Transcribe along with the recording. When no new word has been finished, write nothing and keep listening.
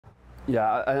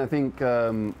Yeah, I think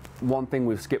one thing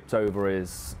we've skipped over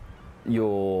is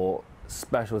your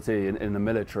specialty in the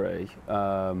military.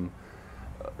 So,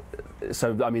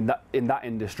 I mean, that in that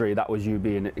industry, that was you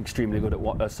being extremely good at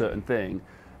a certain thing.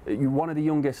 You're one of the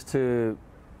youngest to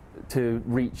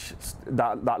reach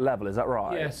that level, is that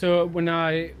right? Yeah, so when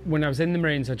I was in the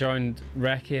Marines, I joined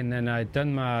Recce, and then I'd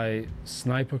done my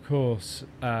sniper course.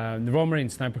 The Royal Marine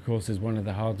Sniper course is one of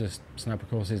the hardest sniper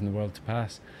courses in the world to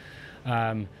pass.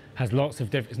 Has lots of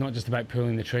different, it's not just about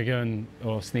pulling the trigger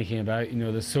or sneaking about, you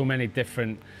know, there's so many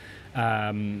different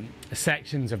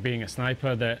sections of being a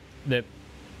sniper that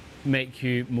make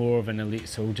you more of an elite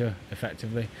soldier,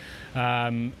 effectively.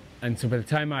 And so by the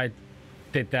time I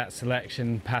did that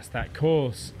selection, passed that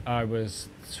course, I was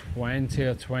 20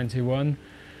 or 21.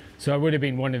 So I would have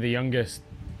been one of the youngest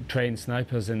trained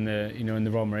snipers in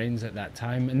the Royal Marines at that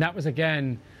time. And that was,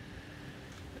 again,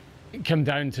 come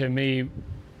down to me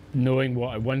knowing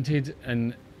what I wanted,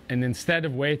 and instead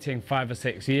of waiting 5 or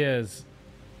 6 years,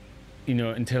 you know,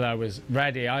 until I was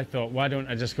ready, I thought, why don't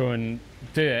I just go and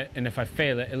do it, and if I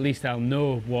fail it, at least I'll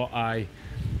know what I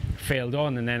failed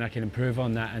on, and then I can improve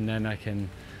on that, and then I can,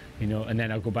 you know, and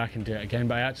then I'll go back and do it again.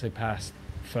 But I actually passed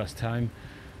first time.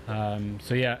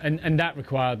 So yeah, and that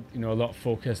required, you know, a lot of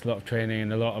focus, a lot of training,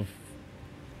 and a lot of,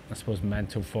 I suppose,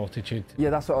 mental fortitude. Yeah,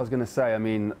 that's what I was going to say. I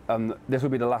mean, this will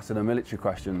be the last of the military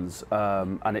questions,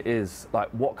 and it is, like,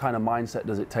 what kind of mindset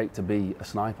does it take to be a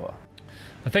sniper?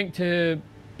 I think to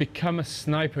become a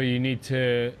sniper, you need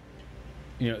to,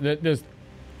 you know, there's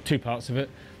two parts of it.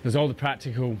 There's all the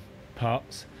practical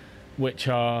parts, which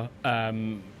are,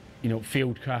 you know,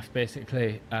 fieldcraft,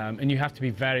 basically, and you have to be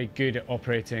very good at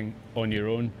operating on your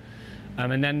own.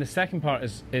 And then the second part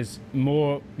is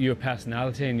more your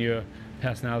personality and your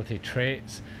personality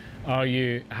traits. Are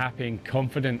you happy and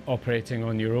confident operating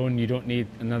on your own? You don't need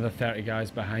another 30 guys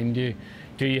behind you.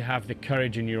 Do you have the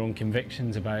courage in your own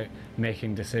convictions about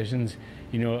making decisions?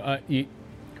 You know,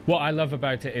 what I love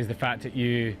about it is the fact that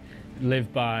you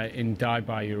live by and die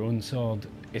by your own sword.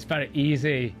 It's very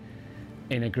easy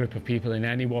in a group of people in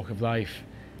any walk of life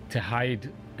to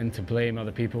hide and to blame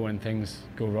other people when things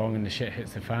go wrong and the shit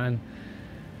hits the fan.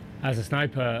 As a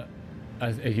sniper,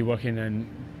 if you're working in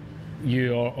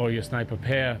you or your sniper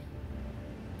pair,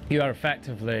 you are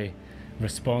effectively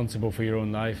responsible for your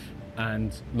own life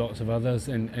and lots of others,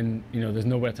 and you know, there's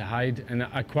nowhere to hide. And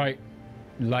I quite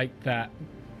like that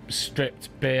stripped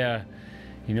bare,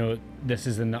 you know, this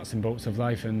is the nuts and bolts of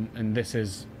life, and this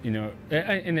is, you know,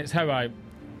 and it's how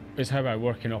I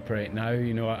work and operate now.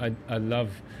 You know, I love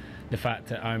the fact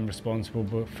that I'm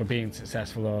responsible for being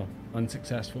successful or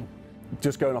unsuccessful.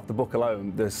 Just going off the book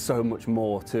alone, there's so much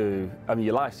more to, I mean,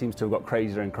 your life seems to have got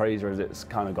crazier and crazier as it's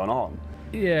kind of gone on.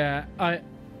 Yeah,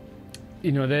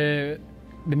 you know,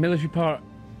 the military part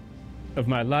of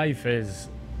my life is,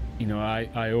 you know,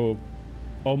 I owe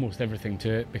almost everything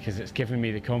to it, because it's given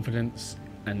me the confidence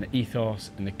and the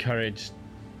ethos and the courage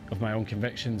of my own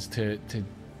convictions to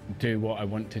do what I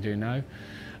want to do now.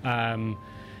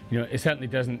 You know, it certainly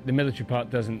doesn't, the military part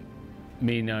doesn't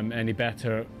mean I'm any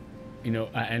better, you know,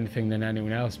 at anything than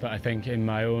anyone else, but I think in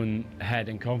my own head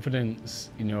and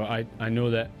confidence, you know, I know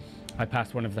that I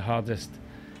passed one of the hardest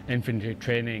infantry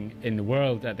training in the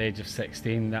world at the age of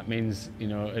 16. That means, you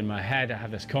know, in my head I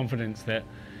have this confidence that,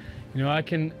 you know, I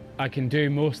can do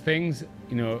most things.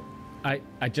 You know,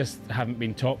 I just haven't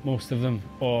been taught most of them,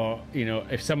 or, you know,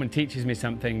 if someone teaches me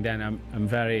something, then I'm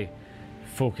very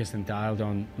focused and dialed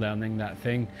on learning that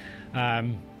thing.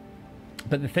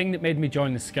 But the thing that made me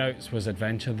join the Scouts was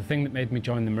adventure. The thing that made me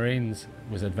join the Marines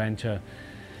was adventure.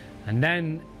 And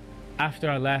then after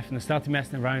I left and I started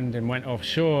messing around and went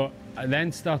offshore, I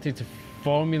then started to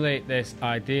formulate this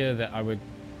idea that I would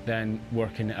then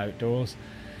work in the outdoors.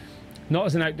 Not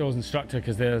as an outdoors instructor,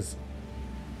 because there's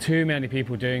too many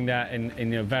people doing that, and you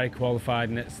know, very qualified,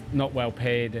 and it's not well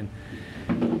paid,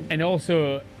 and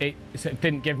also it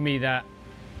didn't give me that.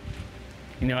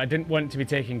 You know, I didn't want to be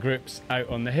taking groups out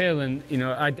on the hill, and you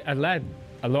know, I led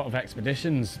a lot of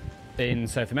expeditions in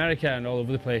South America and all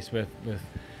over the place with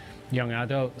young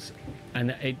adults,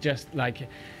 and it just, like,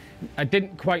 I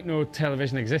didn't quite know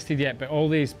television existed yet, but all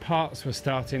these parts were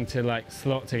starting to, like,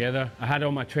 slot together. I had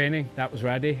all my training, that was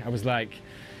ready. I was like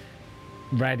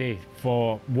ready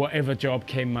for whatever job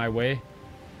came my way.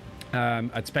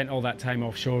 I'd spent all that time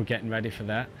offshore getting ready for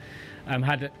that.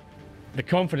 Had the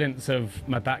confidence of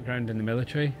my background in the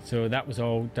military, so that was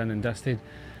all done and dusted.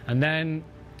 And then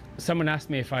someone asked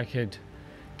me if I could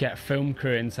get a film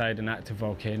crew inside an active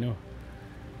volcano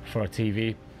for a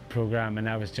TV program, and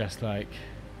I was just like,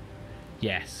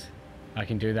 yes, I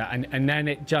can do that. And then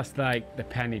it just, like, the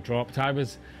penny dropped. I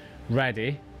was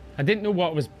ready. I didn't know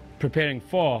what I was preparing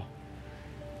for.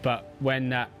 But when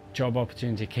that job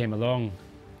opportunity came along,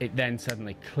 it then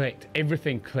suddenly clicked.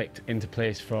 Everything clicked into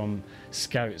place, from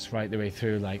scouts right the way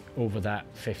through, like over that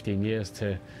 15 years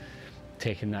to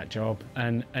taking that job.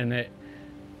 And it,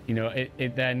 you know,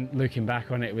 it then, looking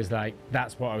back on it, it was like,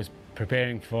 that's what I was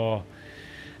preparing for.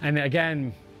 And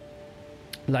again,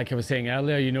 like I was saying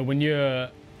earlier, you know, when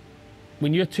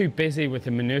you're too busy with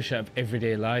the minutiae of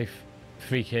everyday life,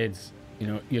 3 kids, you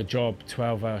know, your job,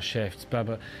 12-hour shifts, blah,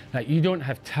 blah, like, you don't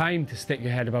have time to stick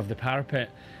your head above the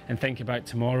parapet and think about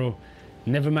tomorrow,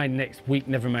 never mind next week,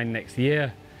 never mind next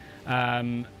year.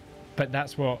 But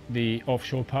that's what the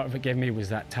offshore part of it gave me, was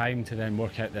that time to then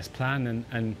work out this plan.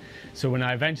 And so when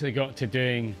I eventually got to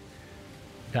doing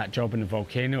that job in the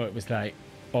volcano, it was like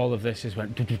all of this just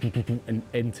went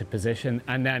into position,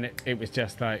 and then it was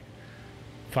just like,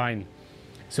 fine.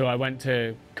 So I went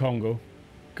to Congo,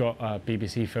 got a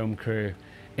BBC film crew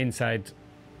inside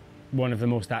one of the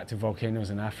most active volcanoes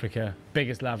in Africa,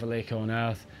 biggest lava lake on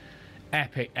earth,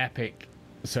 epic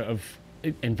sort of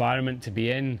environment to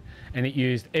be in, and it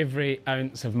used every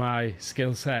ounce of my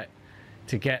skill set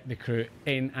to get the crew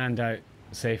in and out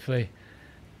safely.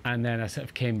 And then I sort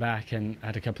of came back and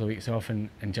had a couple of weeks off, and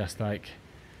just like,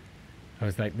 I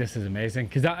was like, this is amazing,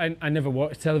 because I never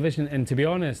watched television, and to be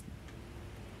honest,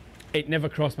 it never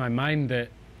crossed my mind that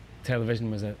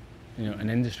television was an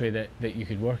industry that you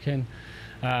could work in.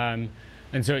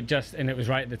 And so it was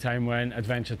right at the time when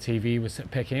adventure TV was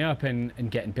picking up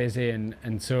and getting busy,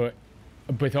 and so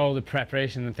with all the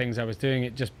preparation and things I was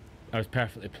doing, I was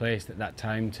perfectly placed at that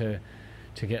time to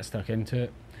get stuck into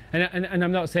it. And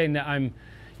I'm not saying that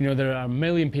there are a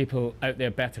million people out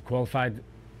there better qualified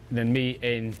than me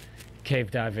in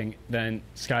cave diving, than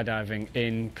skydiving,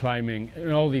 in climbing,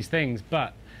 and all these things,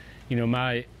 but you know,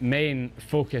 my main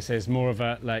focus is more of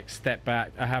a like step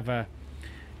back. I have a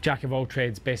jack of all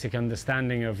trades basic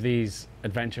understanding of these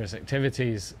adventurous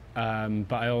activities,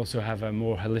 but I also have a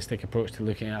more holistic approach to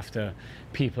looking after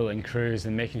people and crews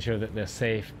and making sure that they're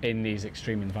safe in these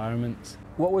extreme environments.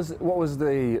 What was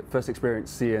the first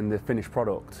experience seeing the finished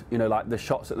product? You know, like the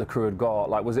shots that the crew had got.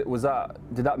 Like,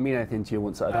 did that mean anything to you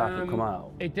once that had come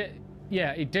out? It did.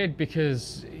 Yeah, it did,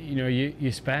 because you know,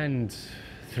 you spend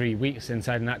 3 weeks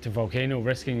inside an active volcano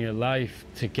risking your life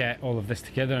to get all of this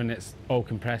together, and it's all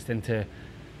compressed into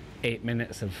 8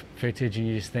 minutes of footage, and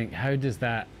you just think, how does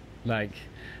that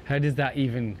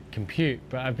even compute?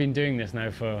 But I've been doing this now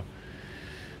for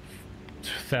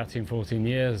 13, 14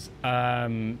 years,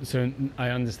 so I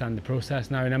understand the process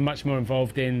now, and I'm much more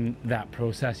involved in that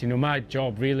process. You know, my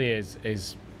job really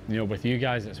is you know, with you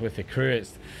guys, it's with the crew,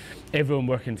 it's everyone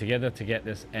working together to get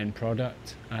this end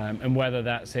product, and whether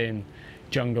that's in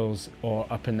jungles or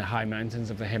up in the high mountains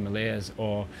of the Himalayas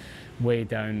or way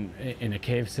down in a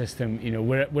cave system, you know,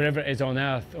 wherever it is on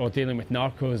earth, or dealing with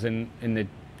narcos in the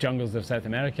jungles of South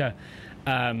America,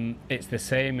 it's the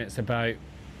same. It's about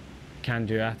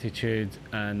can-do attitude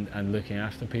and looking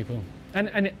after people.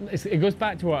 And it goes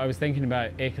back to what I was thinking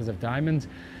about Acres of Diamonds.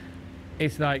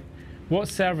 It's like, what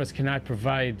service can I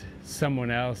provide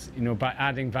someone else, you know, by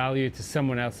adding value to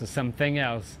someone else or something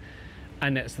else?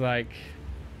 And it's like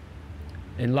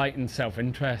enlightened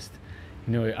self-interest.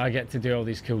 You know, I get to do all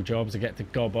these cool jobs, I get to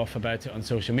gob off about it on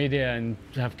social media and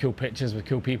have cool pictures with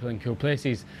cool people in cool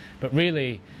places, but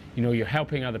really, you know, you're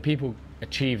helping other people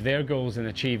achieve their goals and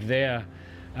achieve their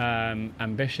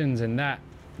ambitions, and that,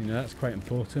 you know, that's quite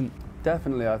important.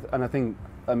 Definitely, and I think,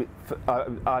 I mean,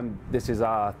 this is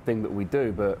our thing that we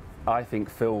do, but I think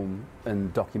film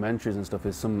and documentaries and stuff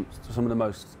is some of the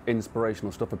most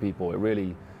inspirational stuff for people. It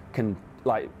really can,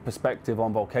 like, perspective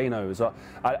on volcanoes.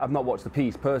 I've not watched the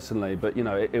piece personally, but you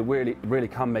know, it really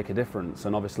can make a difference.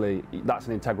 And obviously, that's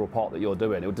an integral part that you're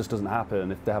doing. It just doesn't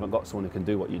happen if they haven't got someone who can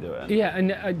do what you're doing. Yeah,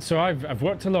 and so I've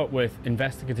worked a lot with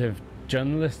investigative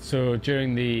journalists. So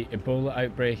during the Ebola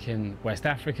outbreak in West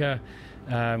Africa,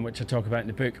 which I talk about in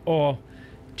the book, or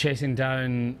chasing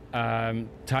down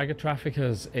tiger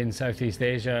traffickers in Southeast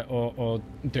Asia, or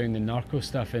doing the narco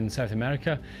stuff in South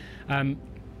America.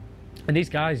 And these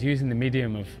guys, using the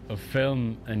medium of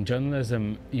film and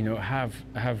journalism, you know, have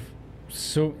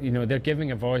so, you know, they're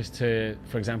giving a voice to,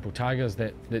 for example, tigers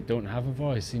that don't have a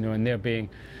voice, you know, and they're being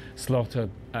slaughtered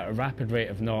at a rapid rate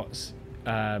of knots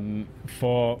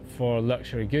for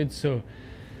luxury goods. So,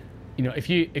 you know, if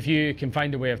you can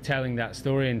find a way of telling that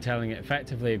story and telling it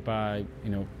effectively by, you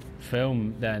know,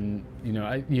 film, then, you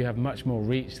know, you have much more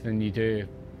reach than you do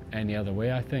any other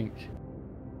way, I think.